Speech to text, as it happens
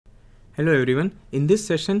Hello everyone, in this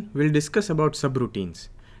session we'll discuss about subroutines.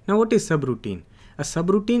 Now what is subroutine? A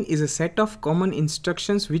subroutine is a set of common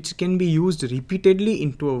instructions which can be used repeatedly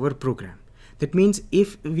into our program. That means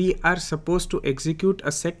if we are supposed to execute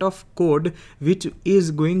a set of code which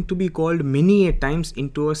is going to be called many a times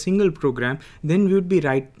into a single program, then we would be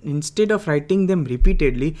instead of writing them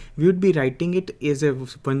repeatedly, we would be writing it as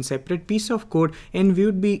one separate piece of code and we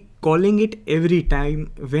would be calling it every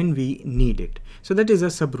time when we need it. So that is a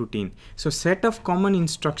subroutine. So set of common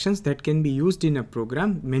instructions that can be used in a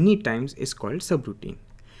program many times is called subroutine.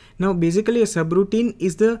 Now basically a subroutine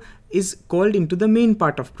is called into the main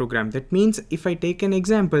part of program. That means if I take an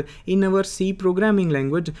example, in our C programming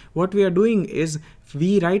language, what we are doing is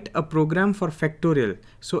we write a program for factorial.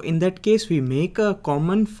 So in that case we make a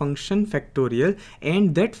common function factorial,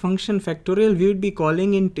 and that function factorial we would be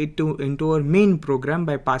calling into our main program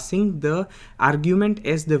by passing the argument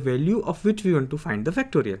as the value of which we want to find the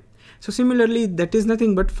factorial. So similarly, that is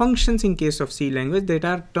nothing but functions in case of C language that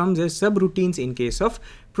are termed as subroutines in case of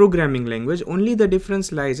programming language. Only the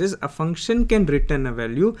difference lies is a function can return a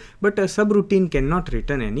value, but a subroutine cannot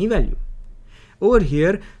return any value. Over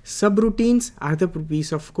here, subroutines are the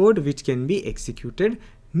piece of code which can be executed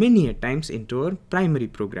many a times into our primary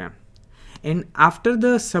program. And after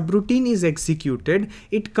the subroutine is executed,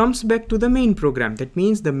 it comes back to the main program. That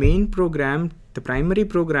means the main program, the primary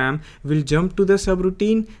program, will jump to the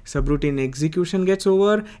subroutine execution gets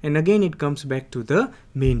over, and again it comes back to the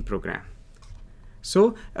main program.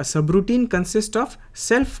 So a subroutine consists of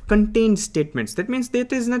self-contained statements. That means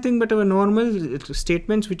that is nothing but our normal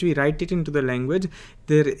statements which we write it into the language.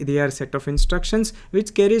 They are a set of instructions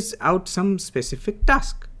which carries out some specific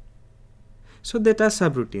task. So that are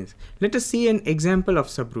subroutines. Let us see an example of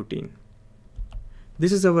subroutine.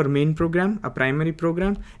 This is our main program, a primary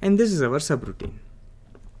program, and this is our subroutine.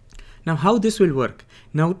 Now how this will work?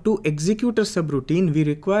 Now to execute a subroutine, we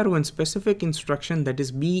require one specific instruction, that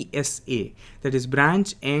is BSA, that is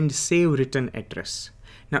branch and save return address.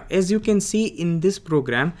 Now as you can see in this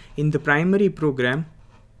program, in the primary program,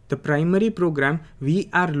 we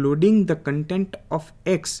are loading the content of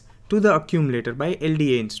X to the accumulator by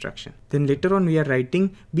LDA instruction. Then later on we are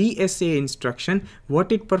writing BSA instruction.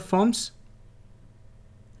 What it performs?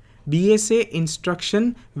 BSA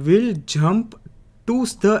instruction will jump to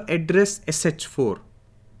the address SH4.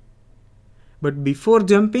 But before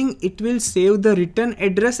jumping, it will save the return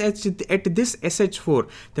address at this SH4.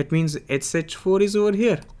 That means SH4 is over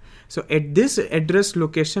here. So at this address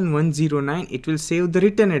location 109, it will save the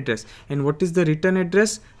return address. And what is the return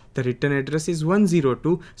address? The return address is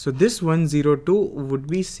 102. So this 102 would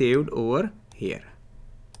be saved over here.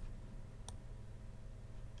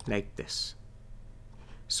 Like this.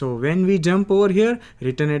 So when we jump over here,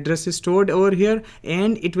 return address is stored over here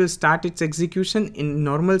and it will start its execution in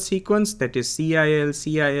normal sequence, that is CIL,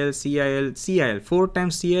 CIL, CIL, CIL. 4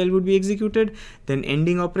 times CIL would be executed, then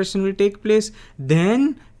ending operation will take place.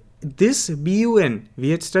 Then this BUN,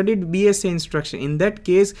 we had studied BSA instruction. In that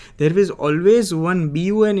case, there is always one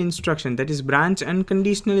BUN instruction, that is branch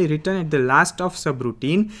unconditionally return at the last of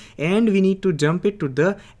subroutine, and we need to jump it to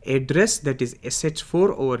the address that is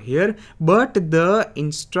SH4 over here, but the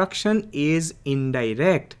instruction is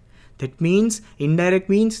indirect. That means indirect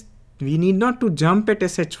means we need not to jump at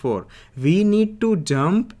SH4. We need to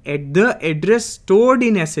jump at the address stored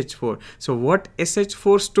in SH4. So what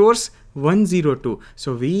SH4 stores? 102.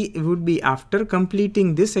 So we would be, after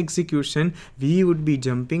completing this execution, we would be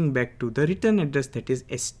jumping back to the return address, that is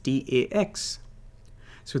STAX.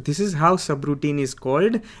 So this is how subroutine is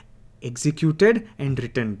called, executed and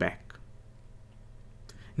returned back.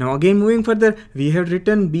 Now again moving further, we have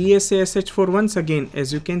written BSA SH4 once again,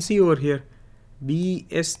 as you can see over here.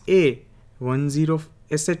 BSA 10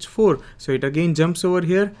 SH4. So it again jumps over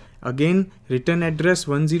here. Again return address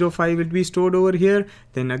 105 will be stored over here.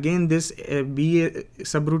 Then again this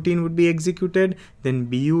subroutine would be executed. Then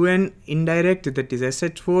BUN indirect, that is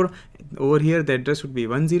SH4. Over here the address would be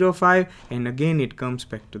 105, and again it comes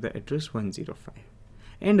back to the address 105.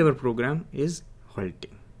 And our program is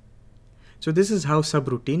halting. So this is how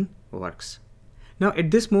subroutine works. Now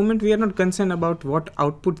at this moment we are not concerned about what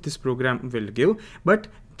output this program will give, but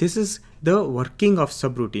this is the working of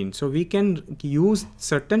subroutine. So we can use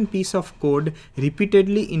certain piece of code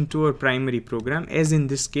repeatedly into our primary program, as in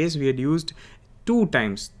this case we had used 2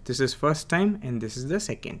 times. This is first time and this is the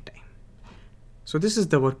second time. So this is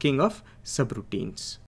the working of subroutines.